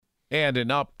And an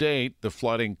update, the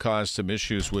flooding caused some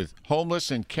issues with homeless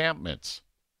encampments.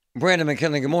 Brandon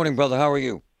McGinley, good morning, brother. How are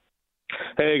you?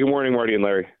 Hey, good morning, Marty and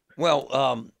Larry.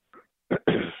 Well,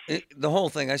 the whole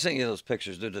thing, I sent you those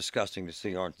pictures. They're disgusting to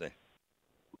see, aren't they?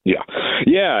 Yeah.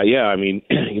 I mean,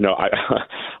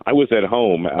 I was at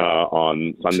home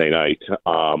on Sunday night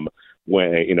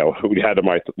when, we had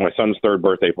my son's third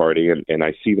birthday party, and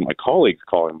I see my colleagues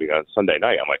calling me on Sunday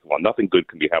night. I'm like, well, nothing good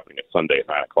can be happening at Sunday at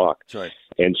 9 o'clock. That's right.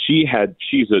 And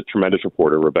she's a tremendous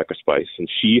reporter, Rebecca Spice, and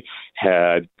she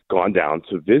had gone down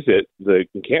to visit the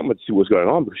encampment to see what's going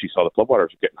on because she saw the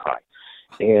floodwaters were getting high.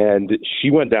 And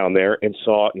she went down there and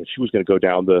saw, and she was going to go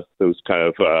down those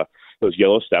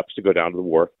yellow steps to go down to the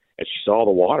wharf, and she saw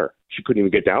the water. She couldn't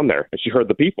even get down there, and she heard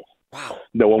the people. Wow.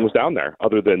 No one was down there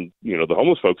other than, the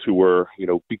homeless folks who were,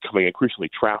 becoming increasingly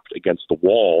trapped against the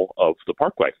wall of the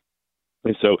parkway.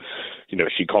 And so,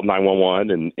 she called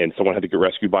 911 and someone had to get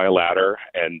rescued by a ladder.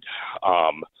 And,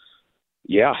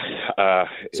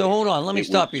 so hold on. Let me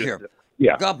stop you here.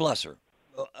 Yeah. God bless her.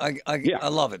 I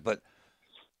love it, but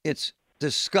it's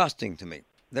disgusting to me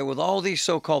that with all these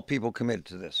so-called people committed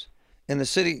to this, and the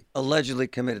city allegedly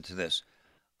committed to this,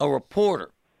 a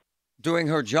reporter doing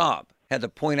her job had to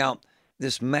point out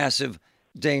this massive,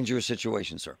 dangerous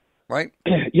situation, sir. Right?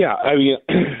 Yeah. I mean,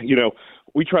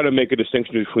 we try to make a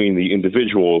distinction between the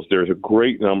individuals. There's a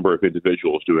great number of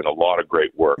individuals doing a lot of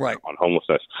great work on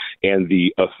homelessness, and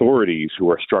the authorities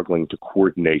who are struggling to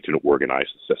coordinate and organize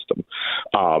the system.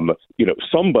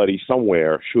 Somebody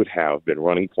somewhere should have been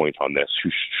running point on this, who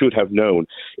should have known.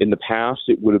 In the past,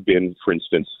 it would have been, for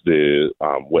instance,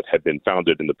 what had been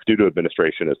founded in the Peduto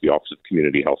administration as the Office of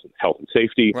Community Health and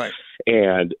Safety. Right.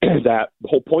 And the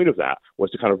whole point of that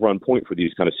was to kind of run point for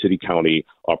these kind of city-county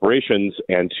operations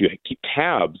and to keep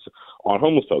tabs on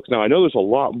homeless folks. Now, I know there's a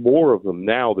lot more of them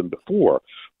now than before,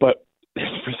 but that's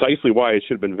precisely why it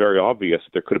should have been very obvious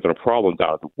that there could have been a problem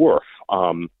down at the wharf.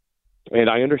 And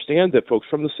I understand that folks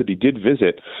from the city did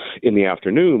visit in the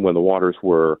afternoon when the waters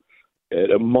were at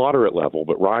a moderate level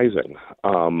but rising.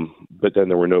 But then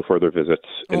there were no further visits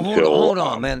until... Hold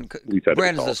on, man.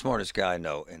 Brandon's the smartest guy I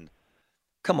know. And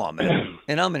come on, man.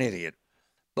 And I'm an idiot.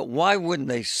 But why wouldn't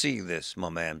they see this, my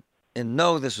man, and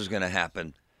know this was going to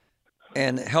happen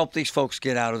and help these folks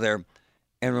get out of there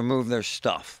and remove their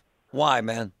stuff? Why,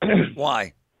 man?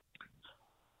 Why?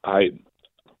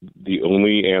 The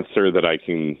only answer that I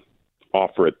can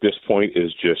offer at this point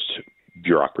is just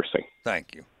bureaucracy.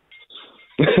 Thank you.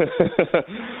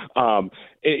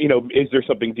 Is there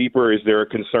something deeper? Is there a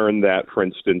concern that, for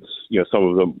instance,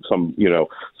 some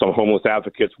homeless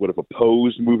advocates would have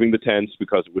opposed moving the tents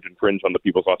because it would infringe on the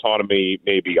people's autonomy?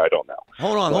 Maybe, I don't know.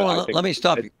 Hold on. Let me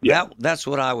stop you. Yeah. That's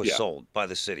what I was sold by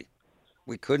the city.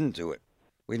 We couldn't do it.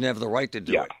 We didn't have the right to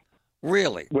do it.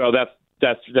 Really? Well, that's.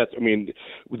 I mean,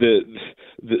 the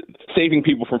saving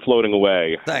people from floating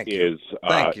away Thank is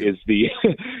you.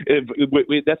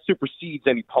 That supersedes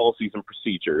any policies and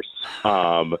procedures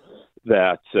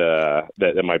that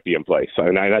might be in place.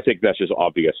 And I think that's just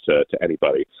obvious to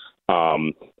anybody.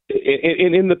 And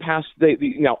in the past,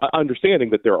 now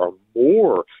understanding that there are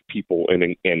more people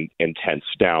in tents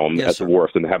down at the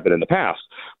wharf than there have been in the past,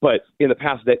 but in the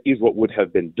past that is what would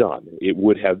have been done. It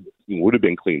would have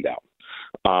been cleaned out.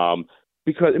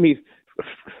 Because, I mean,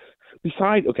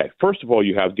 first of all,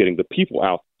 you have getting the people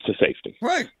out to safety.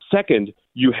 Right. Second,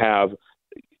 you have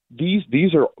these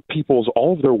are people's,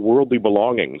 all of their worldly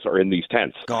belongings are in these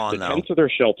tents. Gone now. Tents are their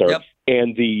shelter. Yep.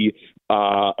 And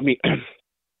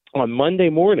on Monday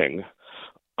morning,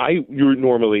 you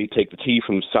normally take the T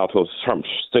from from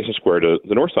Station Square to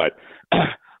the north side.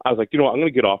 I was like, I'm going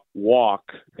to get off,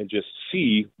 walk, and just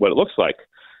see what it looks like.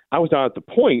 I was down at the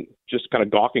point, just kind of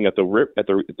gawking at the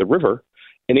river.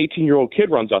 An 18-year-old kid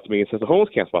runs up to me and says the homeless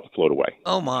camp's about to float away.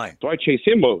 Oh my! So I chase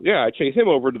him. I chase him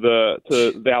over to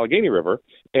the Allegheny River,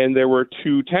 and there were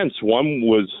two tents. One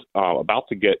was about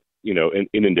to get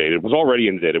inundated. It was already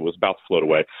inundated. It was about to float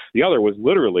away. The other was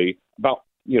literally about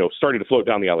starting to float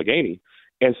down the Allegheny,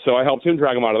 and so I helped him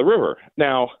drag him out of the river.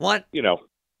 Now what? Now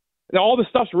all this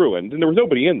stuff's ruined, and there was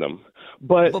nobody in them.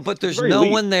 But there's no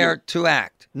one there to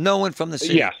act. No one from the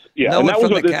city. Yes, yeah. No one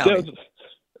from the county.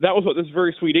 That was what this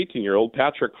very sweet 18-year-old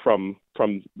Patrick from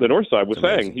the north side was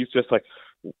saying. He's just like,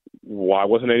 why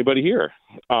wasn't anybody here?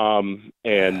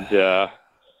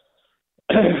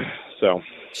 So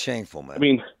shameful, man. I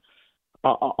mean,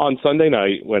 on Sunday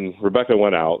night when Rebecca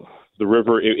went out, the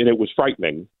river, and it was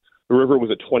frightening. The river was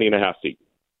at 20 and a half feet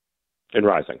and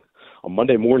rising. On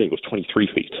Monday morning, it was 23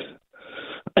 feet.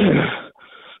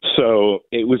 So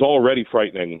it was already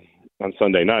frightening on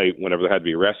Sunday night whenever there had to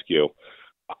be a rescue.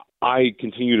 I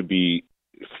continue to be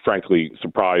frankly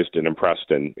surprised and impressed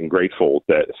and grateful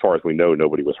that, as far as we know,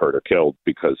 nobody was hurt or killed,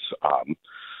 because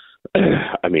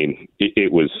I mean,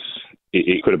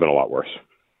 it could have been a lot worse.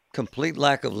 Complete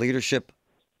lack of leadership,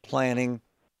 planning,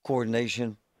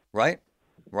 coordination. Right.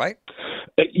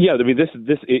 Yeah, I mean,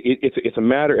 it's a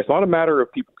matter. It's not a matter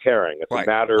of people caring. It's a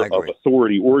matter of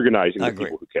authority organizing the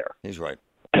people who care. He's right.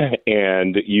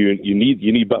 And you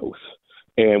need both.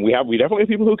 And we definitely have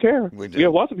people who care. We do. We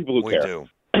have lots of people who care. We do.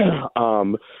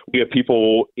 We have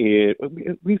people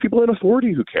in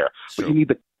authority who care. Sure. But you need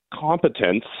the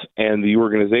competence and the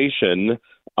organization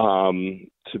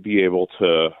to be able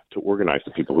to organize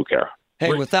the people who care.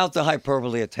 Hey, without the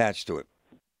hyperbole attached to it,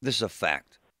 this is a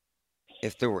fact.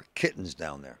 If there were kittens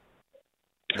down there,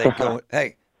 they'd go,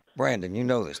 hey, Brandon, you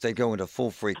know this, they'd go into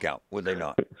full freak out, would they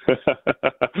not?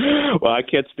 Well, I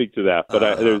can't speak to that,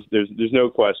 but there's no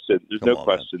question. There's no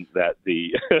question that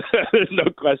the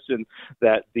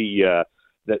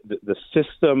the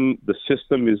system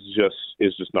is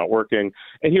just not working.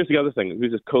 And here's the other thing: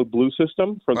 there's this code blue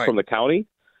system from the county.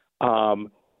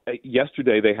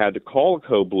 Yesterday they had to call a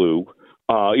code blue,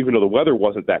 even though the weather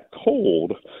wasn't that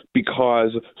cold,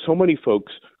 because so many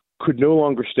folks could no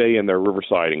longer stay in their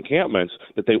riverside encampments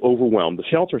that they overwhelmed the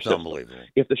shelter system. Unbelievable.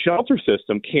 If the shelter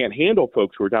system can't handle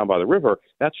folks who are down by the river,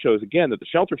 that shows again that the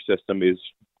shelter system is,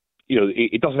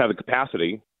 it doesn't have the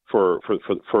capacity for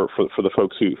the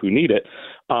folks who need it.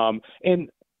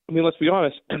 And I mean, let's be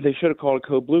honest, they should have called a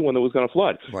code blue when it was going to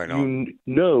flood. Right on. You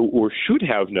know, or should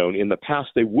have known in the past,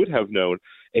 they would have known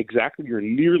exactly or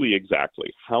nearly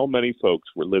exactly how many folks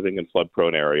were living in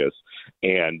flood-prone areas,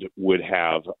 and would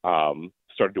have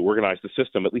started to organize the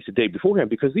system at least a day beforehand,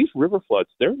 because these river floods,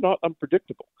 they're not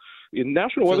unpredictable. In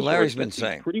National Weather Service, Larry's been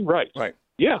saying. Pretty right. Right.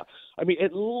 Yeah. I mean,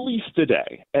 at least a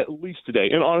day.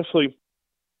 And honestly,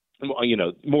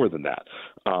 more than that,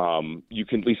 you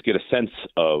can at least get a sense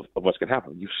of what's going to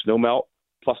happen. You snow melt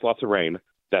plus lots of rain.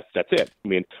 That's it. I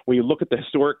mean, when you look at the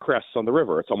historic crests on the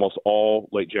river, it's almost all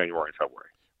late January and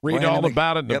February. Read all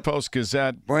about it in the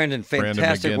Post-Gazette. Brandon,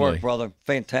 fantastic work, brother.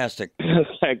 Fantastic.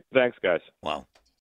 Thanks, guys. Wow.